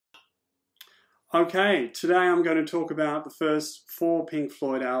Okay, today I'm going to talk about the first 4 Pink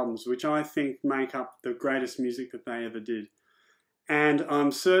Floyd albums, which I think make up the greatest music that they ever did. And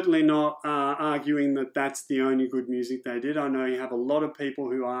I'm certainly not arguing that that's the only good music they did. I know you have a lot of people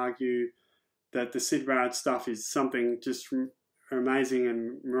who argue that the Syd Barrett stuff is something just amazing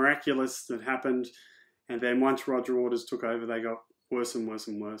and miraculous that happened, and then once Roger Waters took over, they got worse and worse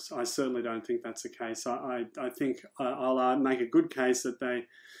and worse. I certainly don't think that's the case. I think I'll make a good case that they...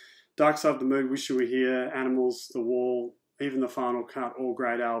 Dark Side of the Moon, Wish You Were Here, Animals, The Wall, even The Final Cut, all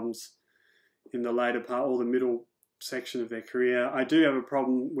great albums in the later part, all the middle section of their career. I do have a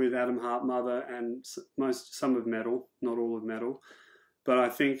problem with Atom Heart Mother and some of Metal, not all of Metal, but I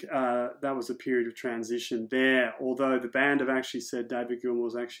think that was a period of transition there, although the band have actually said, David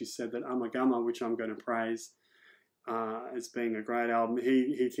Gilmour's actually said that Ummagumma, which I'm going to praise as being a great album,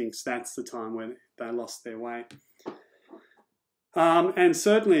 he thinks that's the time when they lost their way. And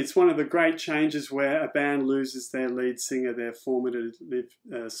certainly it's one of the great changes where a band loses their lead singer, their formative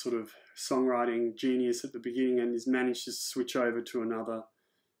sort of songwriting genius at the beginning, and is managed to switch over to another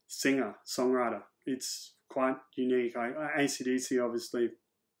singer, songwriter. It's quite unique. AC/DC obviously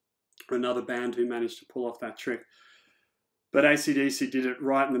another band who managed to pull off that trick. But AC/DC did it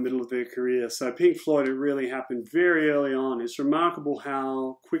right in the middle of their career. So Pink Floyd, it really happened very early on. It's remarkable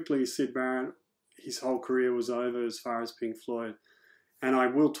how quickly Syd Barrett, his whole career was over as far as Pink Floyd. And I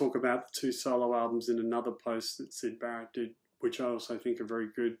will talk about the 2 solo albums in another post that Syd Barrett did, which I also think are very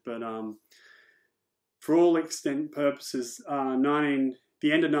good. But for all extent and purposes,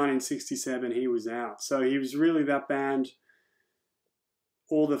 the end of 1967, he was out. So he was really that band.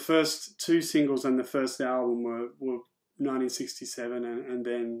 All the first 2 singles and the first album were 1967, and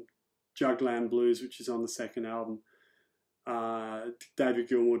then Jugland Blues, which is on the second album. David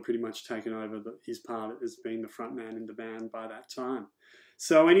Gilmour had pretty much taken over his part as being the front man in the band by that time.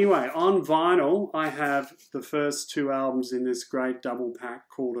 So anyway, on vinyl, I have the first 2 albums in this great double pack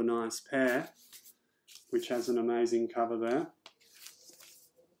called A Nice Pair, which has an amazing cover there.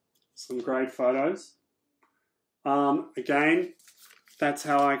 Some great photos. Again, that's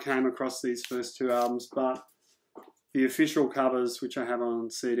how I came across these first 2 albums, but the official covers, which I have on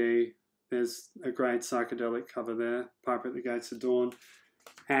CD, there's a great psychedelic cover there, Piper at the Gates of Dawn,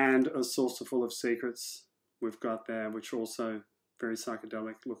 and A Saucerful of Secrets we've got there, which also very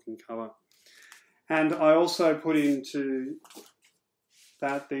psychedelic looking cover. And I also put into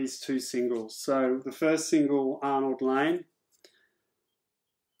that these 2 singles. So the first single, Arnold Lane,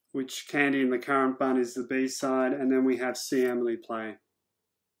 which Candy and the Currant Bun is the B-side, and then we have See Emily Play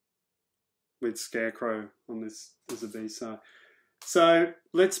with Scarecrow on this as a B-side. So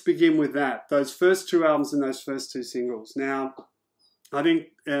let's begin with that. Those first 2 albums and those first 2 singles. Now, I think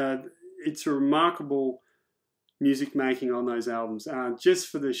it's a remarkable music making on those albums, just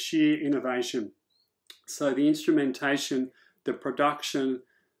for the sheer innovation. So the instrumentation, the production,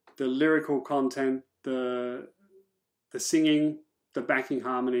 the lyrical content, the singing, the backing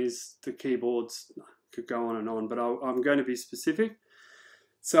harmonies, the keyboards, could go on, but I'm going to be specific.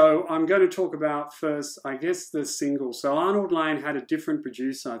 So I'm going to talk about first, I guess, the single. So Arnold Lane had a different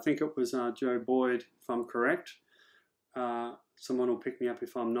producer. I think it was Joe Boyd, if I'm correct. Someone will pick me up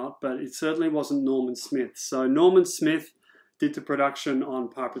if I'm not, but it certainly wasn't Norman Smith. So Norman Smith did the production on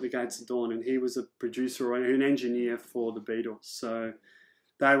Piper at the Gates of Dawn, and he was a producer or an engineer for the Beatles. So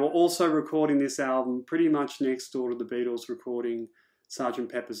they were also recording this album pretty much next door to the Beatles recording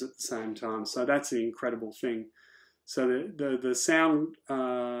Sgt. Pepper's at the same time. So that's an incredible thing. So the sound,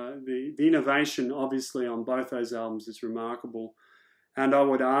 the innovation, obviously, on both those albums is remarkable, and I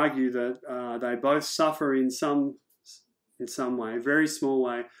would argue that they both suffer in some way, very small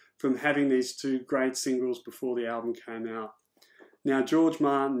way, from having these 2 great singles before the album came out. Now, George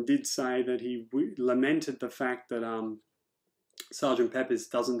Martin did say that he lamented the fact that Sgt. Pepper's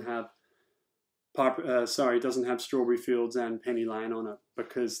doesn't have Strawberry Fields and Penny Lane on it,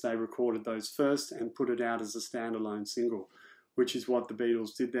 because they recorded those first and put it out as a standalone single, which is what the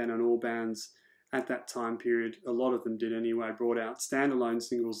Beatles did then, and all bands at that time period, a lot of them did anyway, brought out standalone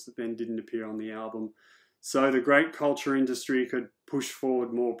singles that then didn't appear on the album. So the great culture industry could push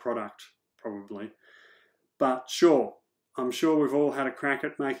forward more product, probably. But sure, I'm sure we've all had a crack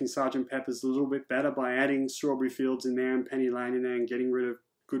at making Sgt. Pepper's a little bit better by adding Strawberry Fields in there and Penny Lane in there and getting rid of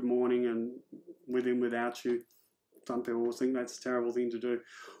Good Morning and With Him Without You. Some people will think that's a terrible thing to do.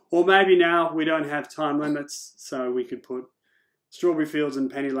 Or maybe now we don't have time limits, so we could put Strawberry Fields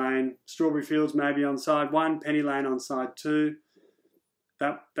and Penny Lane. Strawberry Fields maybe on side 1, Penny Lane on side 2.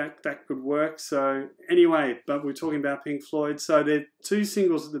 That could work. So anyway, but we're talking about Pink Floyd. So there are 2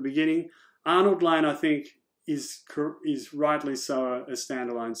 singles at the beginning. Arnold Lane, I think, is rightly so a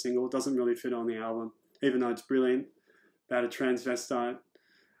standalone single. It doesn't really fit on the album, even though it's brilliant, about a transvestite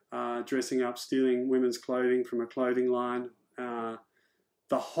dressing up, stealing women's clothing from a clothing line.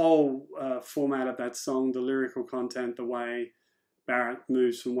 The whole format of that song, the lyrical content, the way Barrett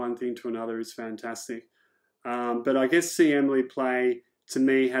moves from one thing to another is fantastic. But I guess See Emily Play, to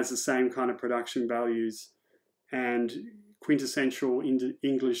me, has the same kind of production values and quintessential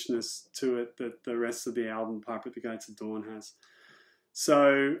Englishness to it that the rest of the album, Piper at the Gates of Dawn, has.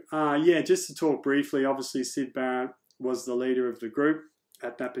 So, yeah, just to talk briefly, obviously Syd Barrett was the leader of the group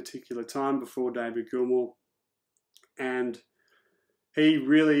at that particular time before David Gilmour. And he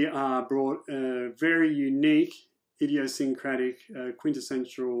really brought a very unique, idiosyncratic,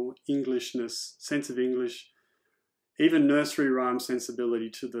 quintessential Englishness, sense of English, even nursery rhyme sensibility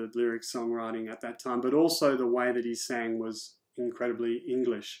to the lyric songwriting at that time, but also the way that he sang was incredibly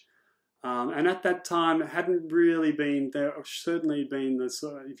English. And at that time, it hadn't really been, there certainly been the,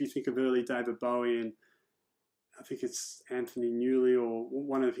 if you think of early David Bowie, and I think it's Anthony Newley or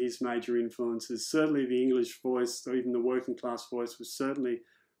one of his major influences, certainly the English voice or even the working class voice was certainly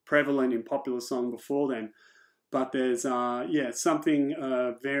prevalent in popular song before then. But there's, yeah, something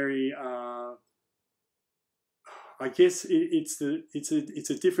very, I guess it's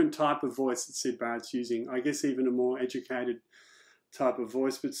a different type of voice that Syd Barrett's using. I guess even a more educated type of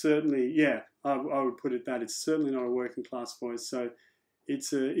voice, but certainly, yeah, I would put it that it's certainly not a working class voice. So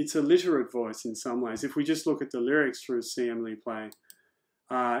it's a literate voice in some ways. If we just look at the lyrics through See Emily Play,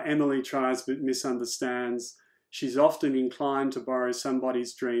 Emily tries but misunderstands. She's often inclined to borrow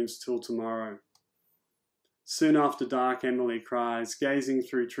somebody's dreams till tomorrow. Soon after dark, Emily cries, gazing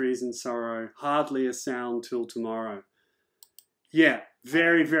through trees in sorrow, hardly a sound till tomorrow. Yeah,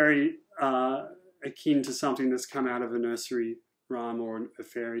 very, very akin to something that's come out of a nursery rhyme or a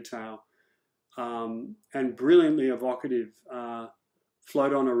fairy tale. And brilliantly evocative.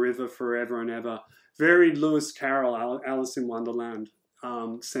 Float on a river forever and ever. Very Lewis Carroll, Alice in Wonderland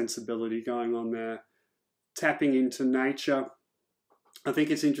sensibility going on there. Tapping into nature. I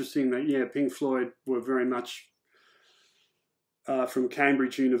think it's interesting that, yeah, Pink Floyd were very much from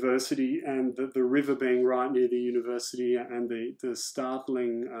Cambridge University, and the river being right near the university and the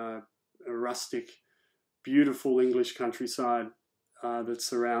startling, rustic, beautiful English countryside that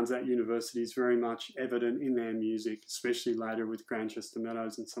surrounds that university is very much evident in their music, especially later with Grantchester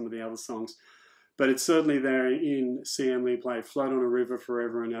Meadows and some of the other songs. But it's certainly there in See Emily Play, Float on a River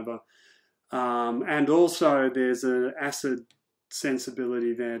Forever and Ever. And also there's an acid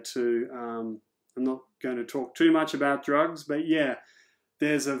sensibility there too. I'm not going to talk too much about drugs, but yeah,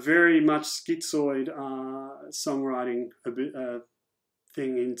 there's a very much schizoid songwriting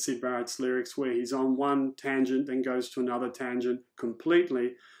thing in Syd Barrett's lyrics where he's on one tangent then goes to another tangent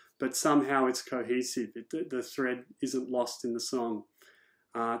completely, but somehow it's cohesive. The thread isn't lost in the song.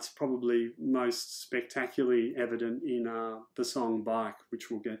 It's probably most spectacularly evident in the song Bike, which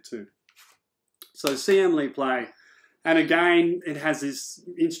we'll get to. So See Emily Play. And again, it has this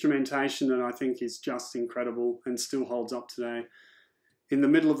instrumentation that I think is just incredible and still holds up today. In the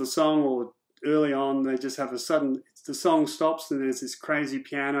middle of the song or early on, they just have a sudden, the song stops and there's this crazy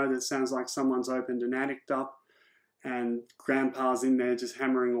piano that sounds like someone's opened an attic up and Grandpa's in there just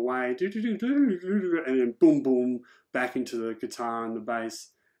hammering away, and then boom, boom, back into the guitar and the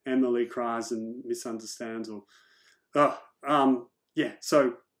bass. Emily cries and misunderstands. Yeah,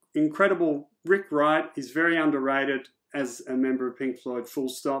 so incredible. Rick Wright is very underrated as a member of Pink Floyd, full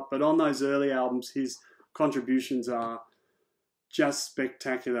stop. But on those early albums, his contributions are just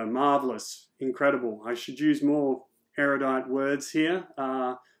spectacular, marvellous, incredible. I should use more erudite words here,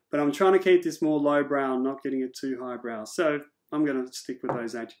 but I'm trying to keep this more lowbrow, not getting it too highbrow. So I'm going to stick with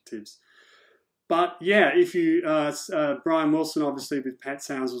those adjectives. But yeah, if you, Brian Wilson, obviously with Pat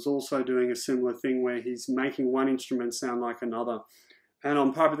Sounds, was also doing a similar thing where he's making one instrument sound like another. And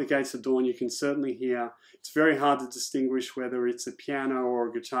on Piper at the Gates of Dawn, you can certainly hear, it's very hard to distinguish whether it's a piano or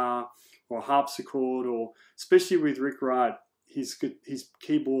a guitar or a harpsichord, or especially with Rick Wright, his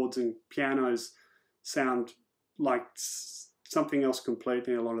keyboards and pianos sound like something else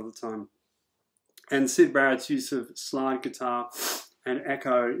completely a lot of the time. And Syd Barrett's use of slide guitar and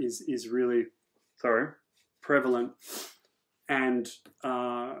echo is really, prevalent, and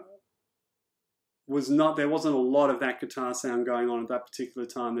there wasn't a lot of that guitar sound going on at that particular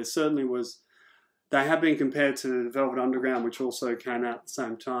time. There certainly was. They have been compared to the Velvet Underground, which also came out at the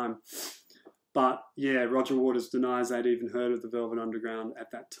same time. But yeah, Roger Waters denies they'd even heard of the Velvet Underground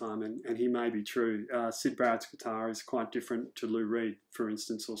at that time, and he may be true. Syd Barrett's guitar is quite different to Lou Reed, for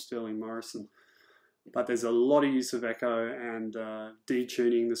instance, or Sterling Morrison. but there's a lot of use of echo and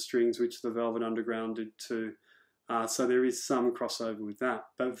detuning the strings, which the Velvet Underground did too. So there is some crossover with that,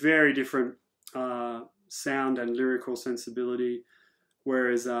 but very different sound and lyrical sensibility.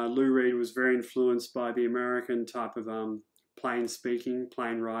 Whereas Lou Reed was very influenced by the American type of plain speaking,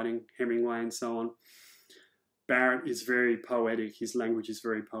 plain writing, Hemingway and so on. Barrett is very poetic. His language is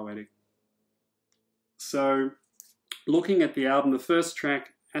very poetic. So looking at the album, the first track,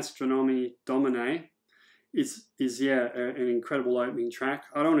 Astronomie Domine, is an incredible opening track.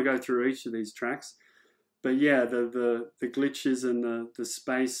 I don't want to go through each of these tracks, but yeah, the glitches and the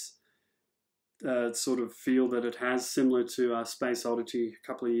space sort of feel that it has, similar to Space Oddity a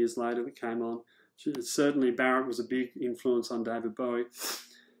couple of years later that came on. Certainly Barrett was a big influence on David Bowie.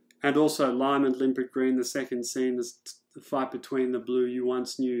 And also Lime and Limpid Green, the second scene, the fight between the blue you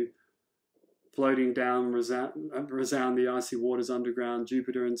once knew, floating down, resound the icy waters underground,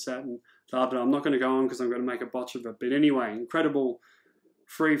 Jupiter and Saturn. I'm not going to go on because I'm going to make a botch of it. But anyway, incredible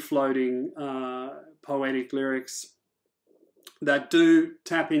free-floating poetic lyrics that do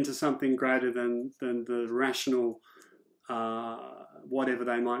tap into something greater than the rational, whatever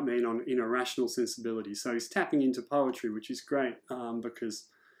they might mean in a rational sensibility. So he's tapping into poetry, which is great because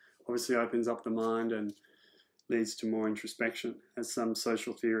obviously opens up the mind and leads to more introspection, as some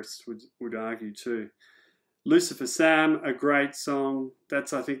social theorists would argue too. Lucifer Sam, a great song.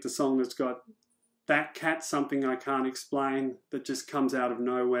 That's, I think, the song that's got that cat something I can't explain that just comes out of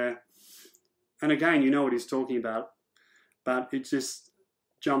nowhere. And again, you know what he's talking about, but it just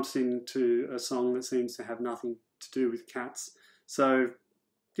jumps into a song that seems to have nothing to do with cats. So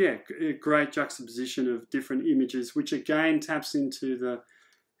yeah, a great juxtaposition of different images, which again taps into the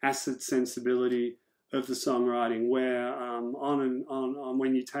acid sensibility of the songwriting, where on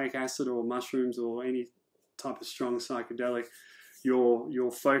when you take acid or mushrooms or any type of strong psychedelic,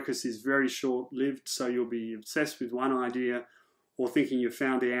 your focus is very short-lived, so you'll be obsessed with one idea or thinking you've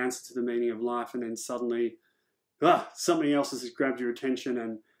found the answer to the meaning of life, and then suddenly something else has grabbed your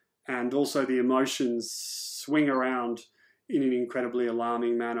attention, and also the emotions swing around in an incredibly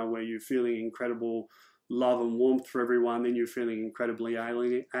alarming manner, where you're feeling incredible love and warmth for everyone, then you're feeling incredibly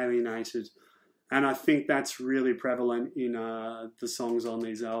alienated. And I think that's really prevalent in the songs on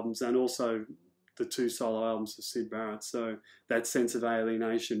these albums, and also the two solo albums of Syd Barrett. So that sense of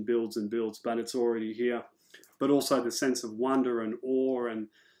alienation builds and builds, but it's already here. But also the sense of wonder and awe, and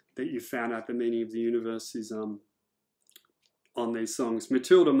that you found out the meaning of the universe is on these songs.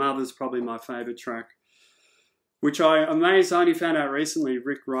 Matilda Mother's probably my favourite track, which I only found out recently.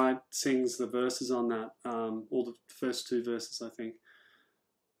 Rick Wright sings the verses on that, all the first two verses, I think.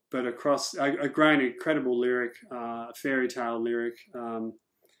 But across a great, incredible lyric, fairy tale lyric,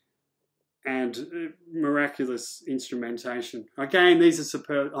 and miraculous instrumentation. Again, these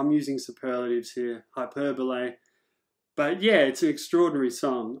are I'm using superlatives here, hyperbole. But yeah, it's an extraordinary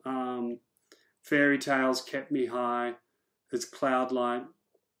song. Fairy tales kept me high as cloud light,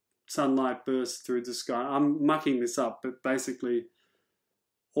 sunlight bursts through the sky. I'm mucking this up, but basically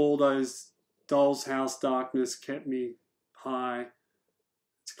all those doll's house darkness kept me high.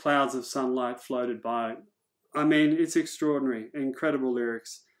 Clouds of sunlight floated by. I mean, it's extraordinary, incredible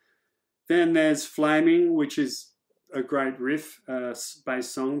lyrics. Then there's Flaming, which is a great riff, bass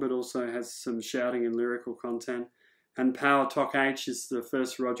song, but also has some shouting and lyrical content. And Power Talk H is the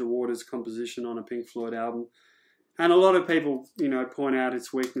first Roger Waters composition on a Pink Floyd album. And a lot of people, point out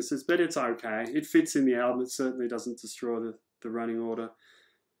its weaknesses, but it's okay. It fits in the album. It certainly doesn't destroy the running order.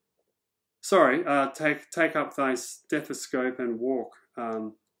 Sorry, Take Up Thy Stethoscope and Walk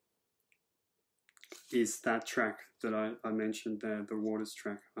is that track that I mentioned there, the Waters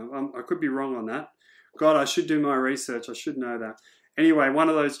track. I could be wrong on that. God, I should do my research. I should know that. Anyway, one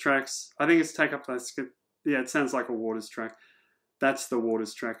of those tracks, I think it's Take Up Thy Skip. Yeah, it sounds like a Waters track. That's the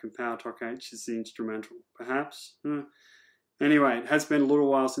Waters track, and Power Talk H is the instrumental, perhaps. Anyway, it has been a little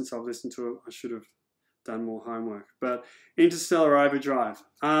while since I've listened to it. I should have done more homework. But Interstellar Overdrive.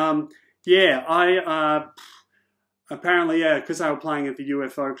 Apparently, because they were playing at the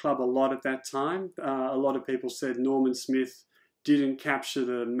UFO Club a lot at that time, a lot of people said Norman Smith didn't capture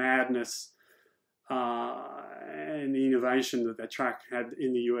the madness and the innovation that track had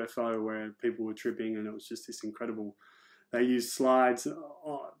in the UFO, where people were tripping, and it was just this incredible. They used slides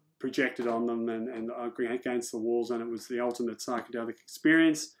projected on them and against the walls, and it was the ultimate psychedelic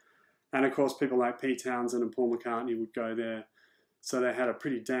experience. And of course, people like Pete Townsend and Paul McCartney would go there, so they had a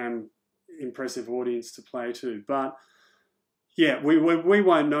pretty damn impressive audience to play to. But yeah, we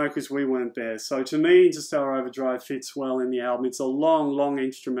won't know because we weren't there. So to me, Interstellar Overdrive fits well in the album. It's a long, long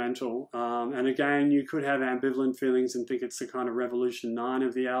instrumental. And again, you could have ambivalent feelings and think it's the kind of Revolution 9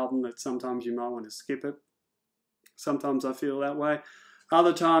 of the album, that sometimes you might want to skip it. Sometimes I feel that way.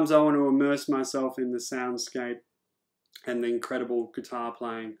 Other times I want to immerse myself in the soundscape and the incredible guitar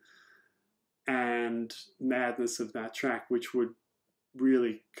playing and madness of that track, which would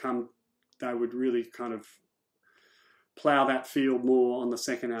really they would really kind of plough that field more on the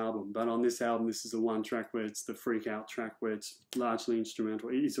second album. But on this album, this is the one track where it's the freak out track, where it's largely instrumental.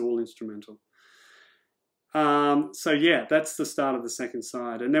 It is all instrumental. So yeah, that's the start of the second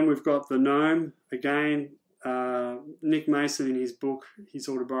side. And then we've got The Gnome. Again, Nick Mason in his book, his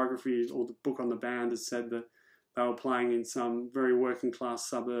autobiography, or the book on the band, has said that they were playing in some very working class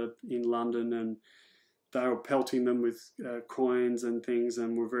suburb in London, and they were pelting them with coins and things,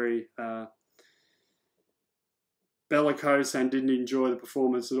 and were very bellicose and didn't enjoy the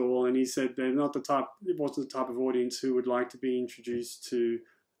performance at all. And he said they're not the type, it wasn't the type of audience who would like to be introduced to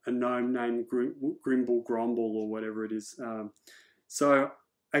a gnome named Grimble Gromble or whatever it is. So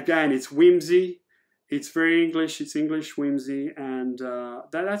again, it's whimsy. It's very English. It's English whimsy, and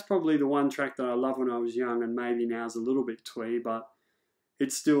that's probably the one track that I loved when I was young, and maybe now is a little bit twee, but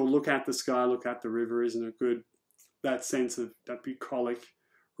it's still look at the sky, look at the river, isn't it good? That sense of that bucolic,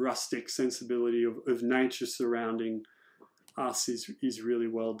 rustic sensibility of nature surrounding us is really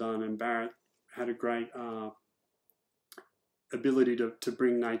well done, and Barrett had a great ability to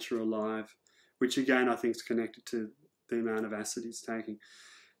bring nature alive, which again I think is connected to the amount of acid he's taking.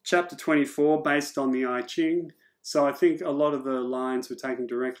 Chapter 24, based on the I Ching. So I think a lot of the lines were taken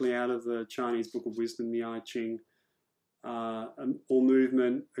directly out of the Chinese Book of Wisdom, the I Ching. All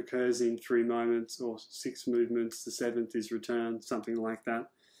movement occurs in 3 moments or 6 movements. The 7th is return, something like that.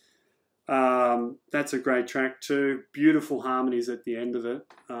 That's a great track too. Beautiful harmonies at the end of it,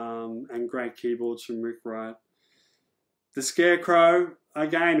 and great keyboards from Rick Wright. The Scarecrow,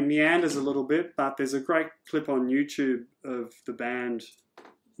 again, meanders a little bit, but there's a great clip on YouTube of the band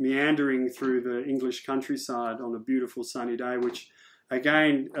meandering through the English countryside on a beautiful sunny day, which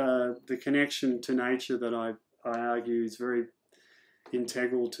again, the connection to nature that I argue is very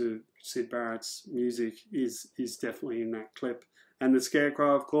integral to Syd Barrett's music is definitely in that clip. And the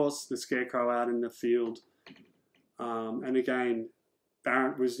Scarecrow, of course, the Scarecrow out in the field. And again,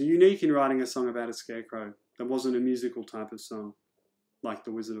 Barrett was unique in writing a song about a scarecrow. That wasn't a musical type of song, like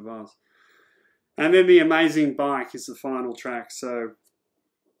The Wizard of Oz. And then The Amazing Bike is the final track. So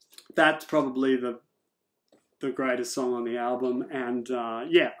that's probably the greatest song on the album. And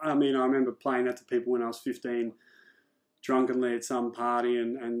yeah, I mean, I remember playing that to people when I was 15, drunkenly at some party,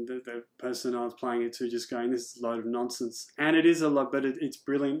 and the person I was playing it to just going, this is a load of nonsense. And it is a lot, but it's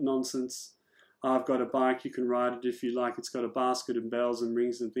brilliant nonsense. I've got a bike, you can ride it if you like. It's got a basket and bells and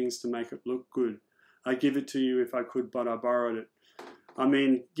rings and things to make it look good. I'd give it to you if I could, but I borrowed it. I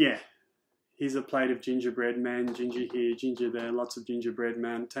mean, yeah, here's a plate of gingerbread man, ginger here, ginger there, lots of gingerbread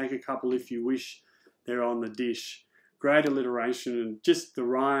man. Take a couple if you wish, they're on the dish. Great alliteration, and just the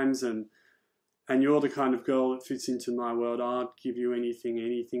rhymes, and you're the kind of girl that fits into my world. I'd give you anything,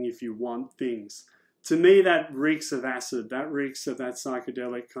 anything if you want things. To me, that reeks of acid. That reeks of that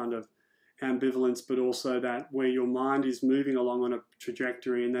psychedelic kind of ambivalence, but also that where your mind is moving along on a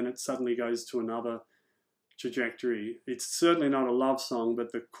trajectory and then it suddenly goes to another trajectory. It's certainly not a love song,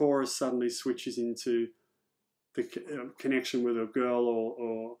 but the chorus suddenly switches into the connection with a girl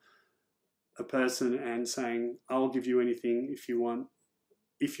or a person and saying, I'll give you anything if you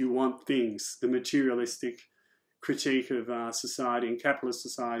want things. The materialistic critique of society and capitalist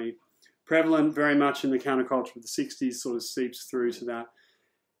society, prevalent very much in the counterculture of the 60s, sort of seeps through to that.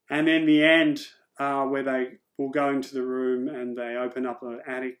 And then the end, where they will go into the room and they open up an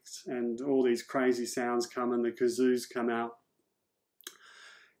attic and all these crazy sounds come and the kazoos come out.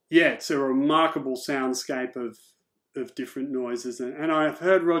 Yeah, it's a remarkable soundscape of different noises. And I've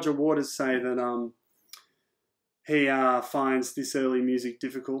heard Roger Waters say that he finds this early music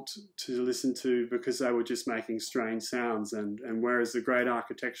difficult to listen to because they were just making strange sounds. And whereas the great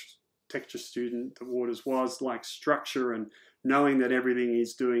architecture student that Waters was, like structure and knowing that everything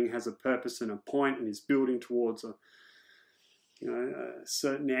he's doing has a purpose and a point and is building towards a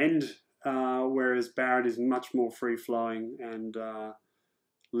certain end, whereas Barrett is much more free-flowing and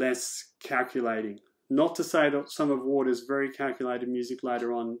less calculating. Not to say that some of Waters' very calculated music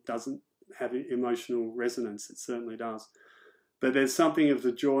later on doesn't have emotional resonance. It certainly does. But there's something of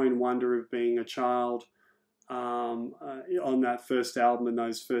the joy and wonder of being a child on that first album and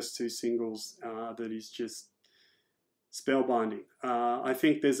those first 2 singles that is just spellbinding. I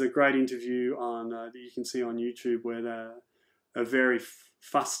think there's a great interview on that you can see on YouTube where a very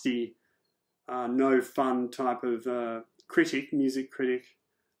fusty, no fun type of critic, music critic.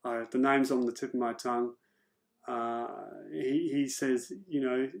 The name's on the tip of my tongue. He says, you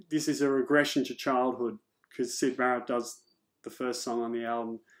know, this is a regression to childhood, because Syd Barrett does the first song on the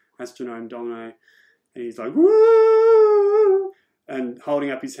album, Astronome Domine, and he's like, woo, and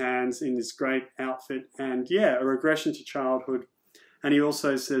holding up his hands in this great outfit, and yeah, a regression to childhood. And he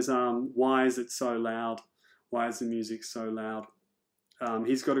also says, why is it so loud? Why is the music so loud?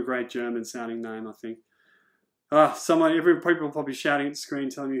 He's got a great German sounding name, I think. People are probably shouting at the screen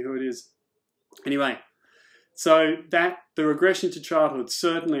telling me who it is. Anyway, so the regression to childhood,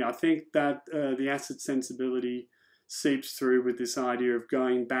 certainly I think that the acid sensibility seeps through with this idea of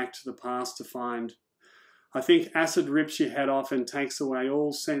going back to the past to find. I think acid rips your head off and takes away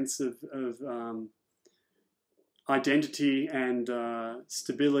all sense of identity and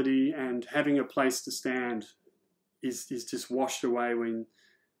stability, and having a place to stand is just washed away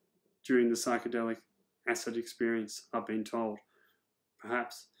during the psychedelic acid experience, I've been told.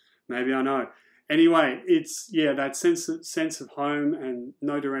 Perhaps. Maybe I know. Anyway, it's, yeah, that sense of home and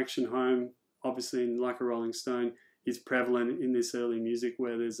no direction home, obviously in Like a Rolling Stone, is prevalent in this early music,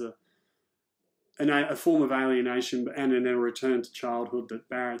 where there's a form of alienation and then a return to childhood that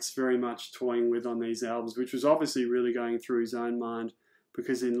Barrett's very much toying with on these albums, which was obviously really going through his own mind,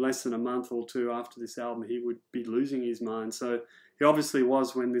 because in less than a month or two after this album he would be losing his mind. So he obviously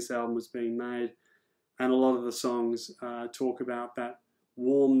was when this album was being made, and a lot of the songs talk about that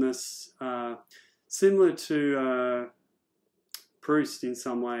warmness, similar to Proust in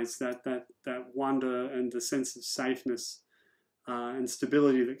some ways, that wonder and the sense of safeness and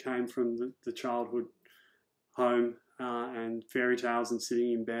stability that came from the childhood home, and fairy tales and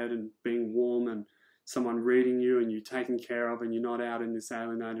sitting in bed and being warm and someone reading you and you taken care of, and you're not out in this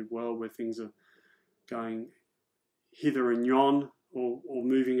alienated world where things are going hither and yon, or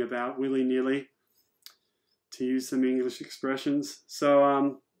moving about willy-nilly, to use some English expressions.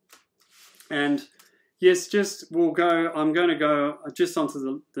 So, and yes, I'm going to go just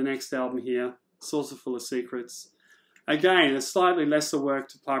onto the next album here, Saucerful of Secrets. Again, a slightly lesser work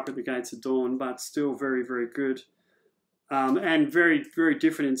to Piper at the Gates of Dawn, but still very, very good. And very, very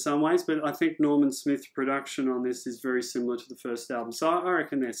different in some ways, but I think Norman Smith's production on this is very similar to the first album. So I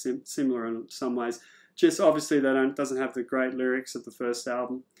reckon they're similar in some ways. Just obviously doesn't have the great lyrics of the first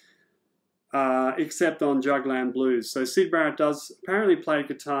album, except on Jugland Blues. So Syd Barrett does apparently play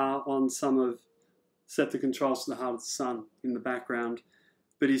guitar on some of Set the Controls to the Heart of the Sun in the background,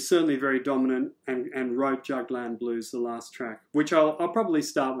 but he's certainly very dominant and wrote Jugland Blues, the last track, which I'll probably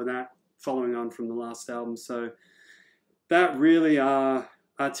start with that, following on from the last album. So that really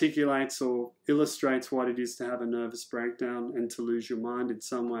articulates or illustrates what it is to have a nervous breakdown and to lose your mind. In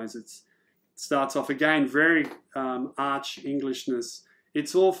some ways, it starts off again very arch Englishness.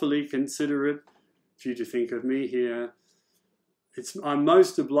 It's awfully considerate of you to think of me here. I'm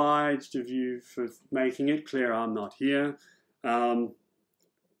most obliged of you for making it clear I'm not here.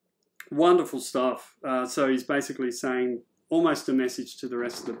 Wonderful stuff. So he's basically saying almost a message to the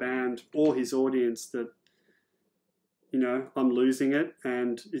rest of the band or his audience that, you know, I'm losing it,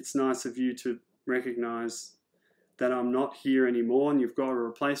 and it's nice of you to recognise that I'm not here anymore, and you've got a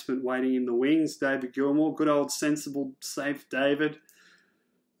replacement waiting in the wings, David Gilmour, good old sensible, safe David.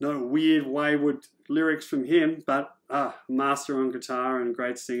 No weird, wayward lyrics from him, but master on guitar and a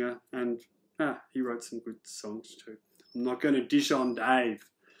great singer, and he wrote some good songs too. I'm not going to dish on Dave.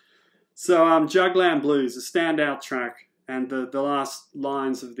 So Jugland Blues, a standout track, and the last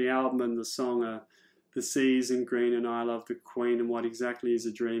lines of the album and the song are, the sea's in green and I love the Queen, and what exactly is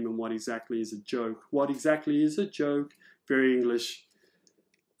a dream and what exactly is a joke? What exactly is a joke? Very English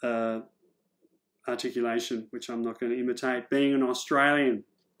articulation, which I'm not going to imitate, being an Australian.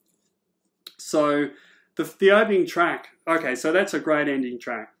 So the opening track, okay, so that's a great ending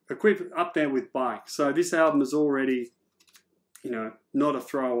track, up there with Bike. So this album is already, you know, not a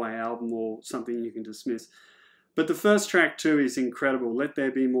throwaway album or something you can dismiss. But the first track too is incredible, Let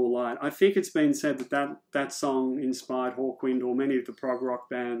There Be More Light. I think it's been said that song inspired Hawkwind or many of the prog rock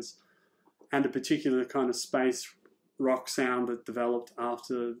bands, and a particular kind of space rock sound that developed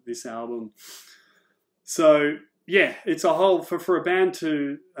after this album. So yeah, it's a whole, for a band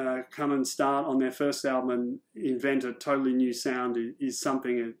to come and start on their first album and invent a totally new sound is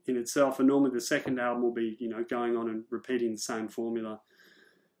something in itself. And normally the second album will be, you know, going on and repeating the same formula.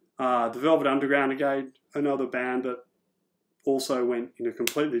 The Velvet Underground, again, another band that also went in a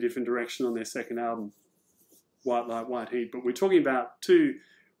completely different direction on their second album, White Light, White Heat. But we're talking about two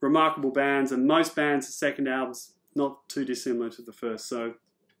remarkable bands, and most bands' second albums not too dissimilar to the first. So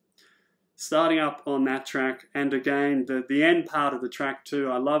starting up on that track, and again the end part of the track too.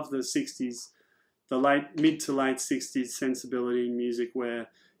 I love the 60s, the mid to late 60s sensibility in music, where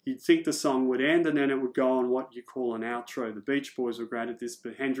you'd think the song would end and then it would go on what you call an outro. The Beach Boys were great at this,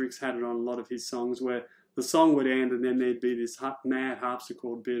 but Hendrix had it on a lot of his songs, where the song would end and then there'd be this mad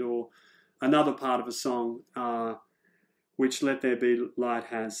harpsichord bit or another part of a song, which Let There Be Light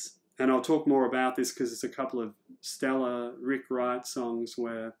has. And I'll talk more about this because it's a couple of stellar Rick Wright songs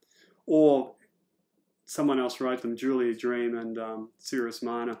or someone else wrote them, Julia Dream and Cirrus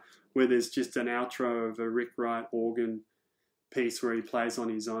Minor, where there's just an outro of a Rick Wright organ piece where he plays on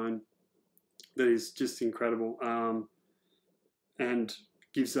his own that is just incredible, and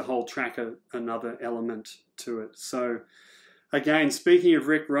gives the whole track another element to it. So again, speaking of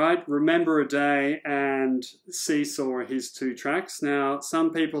Rick Wright, Remember a Day and Seesaw are his two tracks. Now,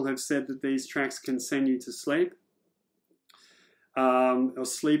 some people have said that these tracks can send you to sleep, or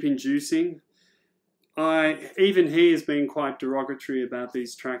sleep-inducing. Even he has been quite derogatory about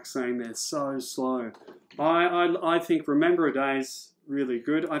these tracks, saying they're so slow. I think Remember a Day is really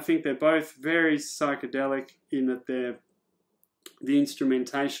good. I think they're both very psychedelic in that the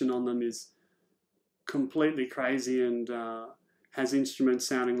instrumentation on them is completely crazy and has instruments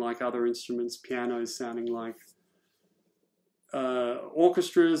sounding like other instruments, pianos sounding like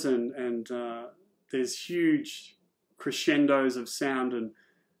orchestras, and there's huge crescendos of sound and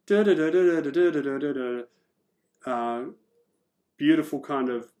beautiful kind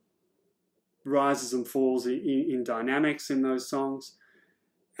of rises and falls in dynamics in those songs.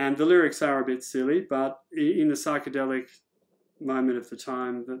 And the lyrics are a bit silly, but in the psychedelic moment of the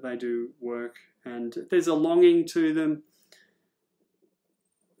time that they do work, and there's a longing to them,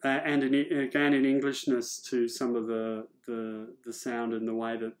 and again an Englishness to some of the sound and the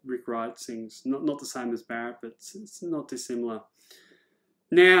way that Rick Wright sings. Not the same as Barrett, but it's not dissimilar.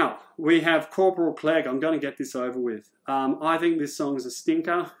 Now we have Corporal Clegg. I'm going to get this over with. I think this song's a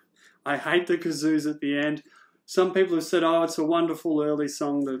stinker. I hate the kazoos at the end. Some people have said, oh, it's a wonderful early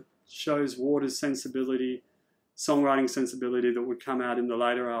song that shows Waters' sensibility, songwriting sensibility that would come out in the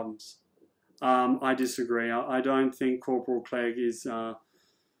later albums. I disagree. I don't think Corporal Clegg is...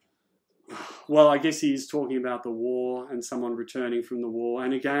 well, I guess he is talking about the war and someone returning from the war.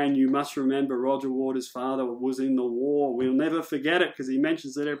 And again, you must remember Roger Waters' father was in the war. We'll never forget it because he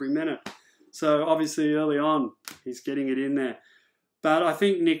mentions it every minute. So obviously early on, he's getting it in there. But I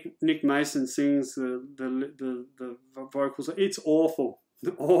think Nick Mason sings the vocals. It's awful.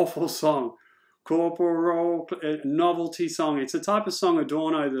 Awful song. Corporal, novelty song. It's a type of song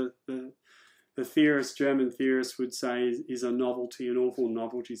Adorno, the theorist, German theorist, would say is a novelty, an awful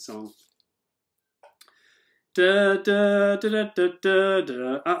novelty song. Da, da, da, da, da, da,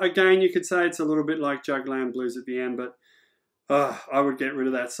 da. Again, you could say it's a little bit like Jugland Blues at the end, but I would get rid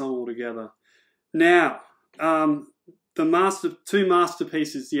of that song altogether. Now, two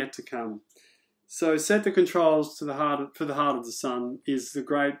masterpieces yet to come. So, Set the Controls for the Heart of the Sun is the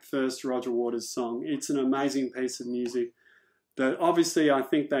great first Roger Waters song. It's an amazing piece of music that obviously I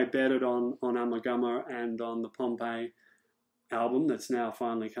think they bettered on Ummagumma and on the Pompeii album that's now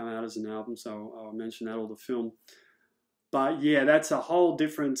finally come out as an album, so I'll mention that, or the film. But yeah, that's a whole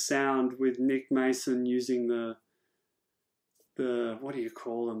different sound with Nick Mason using the what do you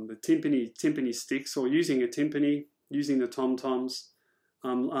call them, the timpani sticks, or using a timpani, using the tom-toms.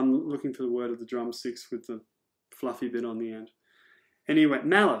 I'm looking for the word of the drumsticks with the fluffy bit on the end. Anyway,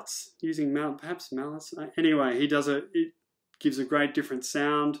 mallets, perhaps mallets. Anyway, he does it gives a great different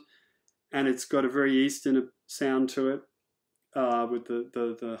sound, and it's got a very Eastern sound to it, with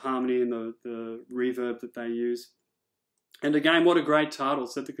the harmony and the reverb that they use. And again, what a great title,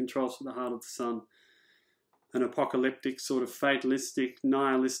 Set the Controls for the Heart of the Sun. An apocalyptic, sort of fatalistic,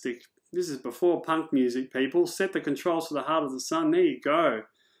 nihilistic. This is before punk music, people. Set the Controls for the Heart of the Sun. There you go.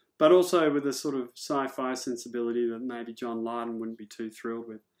 But also with a sort of sci-fi sensibility that maybe John Lydon wouldn't be too thrilled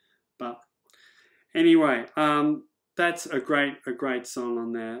with. But anyway, that's a great song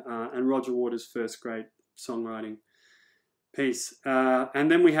on there, and Roger Waters' first great songwriting piece.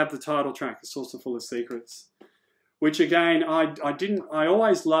 And then we have the title track, A Saucerful of Secrets, which again, I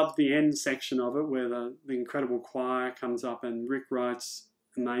always loved the end section of it, where the incredible choir comes up and Rick Wright's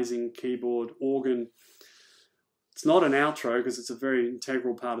amazing keyboard organ. It's not an outro because it's a very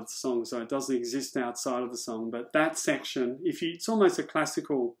integral part of the song, so it doesn't exist outside of the song. But that section, it's almost a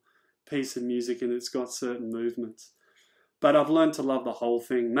classical piece of music, and it's got certain movements. But I've learned to love the whole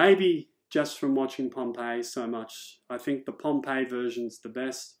thing. Maybe just from watching Pompeii so much. I think the Pompeii version's the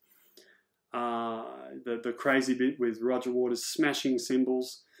best. The crazy bit with Roger Waters smashing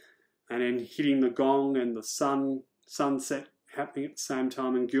cymbals and then hitting the gong and the sunset happening at the same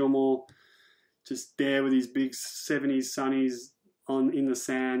time, and Gilmour just there with his big 70s sunnies in the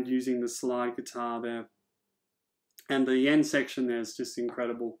sand using the slide guitar there. And the end section there is just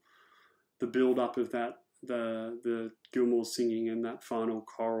incredible. The build up of that, the Gilmour singing and that final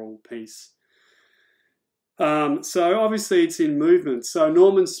choral piece. So obviously it's in movement. So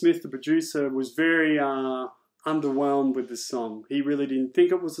Norman Smith, the producer, was very underwhelmed with this song. He really didn't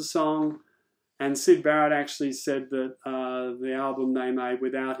think it was a song. And Syd Barrett actually said that the album they made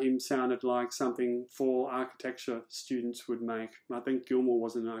without him sounded like something 4 architecture students would make. I think Gilmour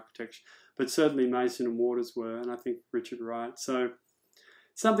wasn't an architect, but certainly Mason and Waters were, and I think Richard Wright. So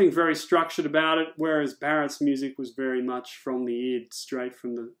something very structured about it, whereas Barrett's music was very much from the id, straight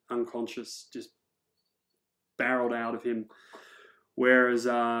from the unconscious, just barreled out of him. Whereas,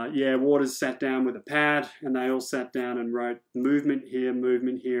 Waters sat down with a pad and they all sat down and wrote movement here,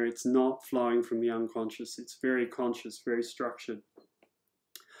 movement here. It's not flowing from the unconscious. It's very conscious, very structured.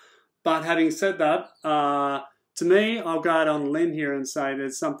 But having said that, to me, I'll go out on a limb here and say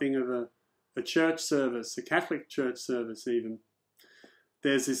there's something of a church service, a Catholic church service even.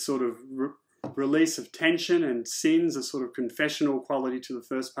 There's this sort of release of tension and sins, a sort of confessional quality to the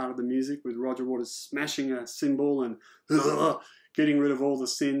first part of the music with Roger Waters smashing a cymbal and getting rid of all the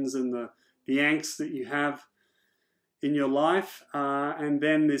sins and the angst that you have in your life. And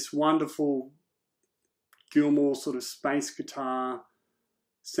then this wonderful Gilmour sort of space guitar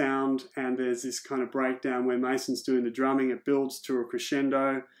sound, and there's this kind of breakdown where Mason's doing the drumming. It builds to a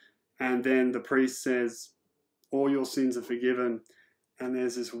crescendo, and then the priest says, all your sins are forgiven. And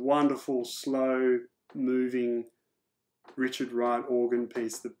there's this wonderful, slow moving Richard Wright organ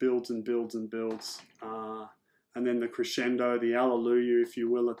piece that builds and builds and builds. And then the crescendo, the Alleluia, if you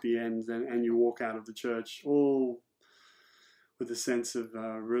will, at the end, and you walk out of the church, all with a sense of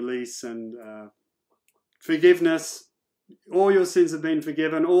release and forgiveness. All your sins have been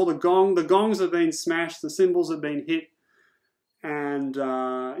forgiven. All the gongs have been smashed. The cymbals have been hit. And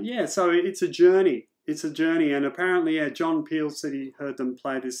so it's a journey. It's a journey, and apparently, John Peel said he heard them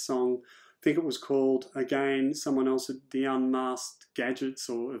play this song. I think it was called, again, someone else had The Unmasked Gadgets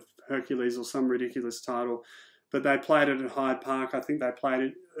or of Hercules or some ridiculous title. But they played it at Hyde Park. I think they played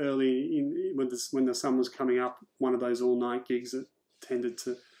it early when the sun was coming up, one of those all-night gigs that tended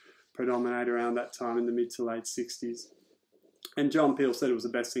to predominate around that time in the mid to late 60s. And John Peel said it was the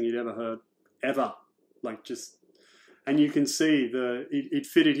best thing he'd ever heard, ever. Like just... And you can see it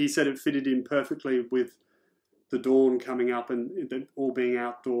fitted. He said it fitted in perfectly with the dawn coming up and all being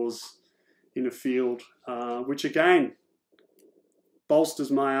outdoors in a field, which again bolsters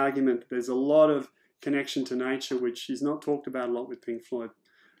my argument. There's a lot of connection to nature, which is not talked about a lot with Pink Floyd.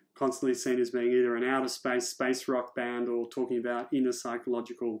 Constantly seen as being either an outer space rock band, or talking about inner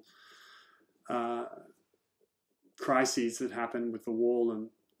psychological crises that happen with the wall and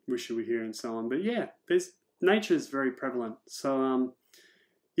Wish You Were Here and so on. But yeah, nature is very prevalent. So,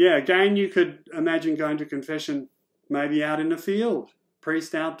 again, you could imagine going to confession maybe out in the field,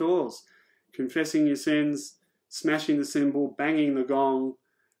 priest outdoors, confessing your sins, smashing the cymbal, banging the gong.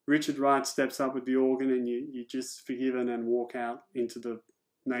 Richard Wright steps up with the organ and you're just forgiven and walk out into the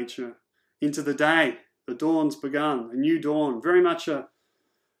nature, into the day. The dawn's begun, a new dawn. Very much a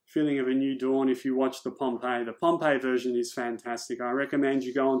feeling of a new dawn if you watch the Pompeii. The Pompeii version is fantastic. I recommend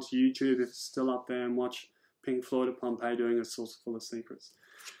you go onto YouTube if it's still up there and watch Pink Floyd at Pompeii doing A Saucerful of Secrets.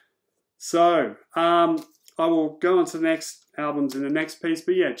 So, I will go on to the next albums in the next piece.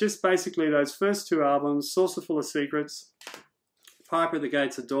 But yeah, just basically those first 2 albums, Saucerful of Secrets, Piper at the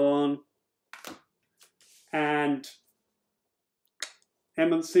Gates of Dawn, and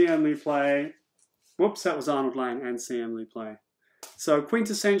See Emily Play. Whoops, that was Arnold Lane and See Emily Play. So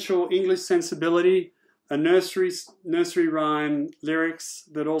quintessential English sensibility, a nursery rhyme lyrics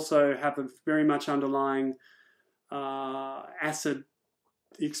that also have a very much underlying acid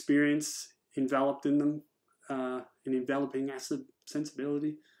experience enveloped in them, an enveloping acid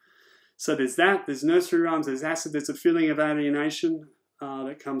sensibility. So there's that, there's nursery rhymes, there's acid, there's a feeling of alienation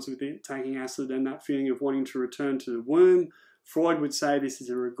that comes with it, taking acid, and that feeling of wanting to return to the womb. Freud would say this is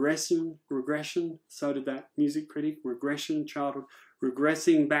a regression, so did that music critic, regression, childhood,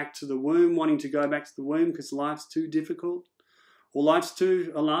 regressing back to the womb, wanting to go back to the womb because life's too difficult or life's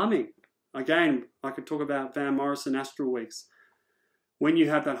too alarming. Again, I could talk about Van Morrison Astral Weeks. When you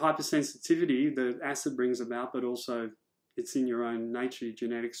have that hypersensitivity that acid brings about, but also it's in your own nature, your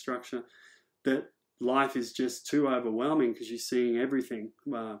genetic structure, that life is just too overwhelming because you're seeing everything.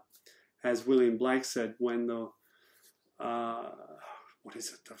 As William Blake said, when the what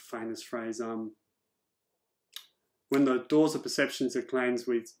is it, the famous phrase? When the doors of perceptions are cleansed,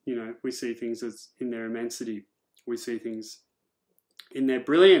 we see things as in their immensity. We see things in their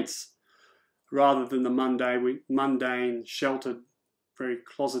brilliance. rather than the mundane, sheltered, very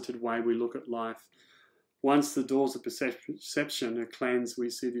closeted way we look at life. Once the doors of perception are cleansed, we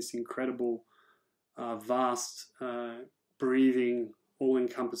see this incredible, vast, breathing,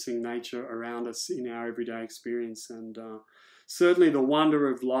 all-encompassing nature around us in our everyday experience. And certainly the wonder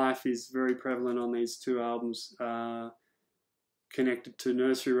of life is very prevalent on these two albums, connected to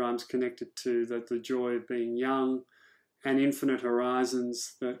nursery rhymes, connected to the joy of being young, and infinite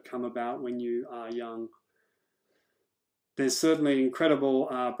horizons that come about when you are young. There's certainly incredible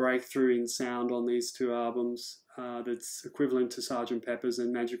breakthrough in sound on these two albums that's equivalent to Sgt. Pepper's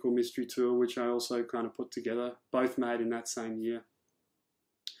and Magical Mystery Tour, which I also kind of put together, both made in that same year.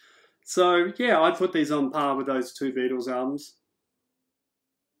 So yeah, I'd put these on par with those two Beatles albums.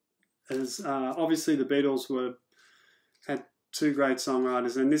 As obviously the Beatles had two great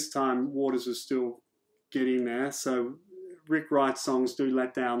songwriters, and this time Waters was still getting there, so Rick Wright's songs do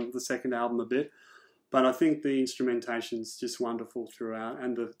let down the second album a bit, but I think the instrumentation's just wonderful throughout,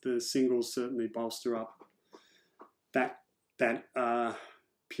 and the singles certainly bolster up that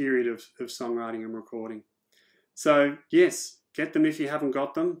period of songwriting and recording. So yes, get them if you haven't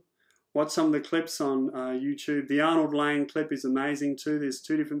got them. Watch some of the clips on YouTube. The Arnold Lane clip is amazing too. There's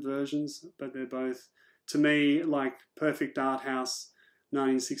two different versions, but they're both, to me, like perfect art house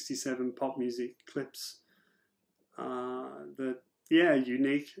 1967 pop music clips.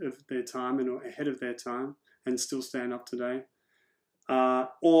 Unique of their time and ahead of their time, and still stand up today.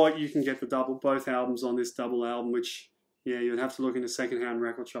 Or you can get both albums on this double album, which you'd have to look in a secondhand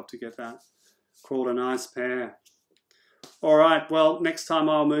record shop to get that. Called A Nice Pair. All right, well, next time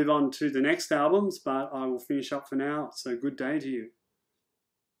I'll move on to the next albums, but I will finish up for now. So good day to you.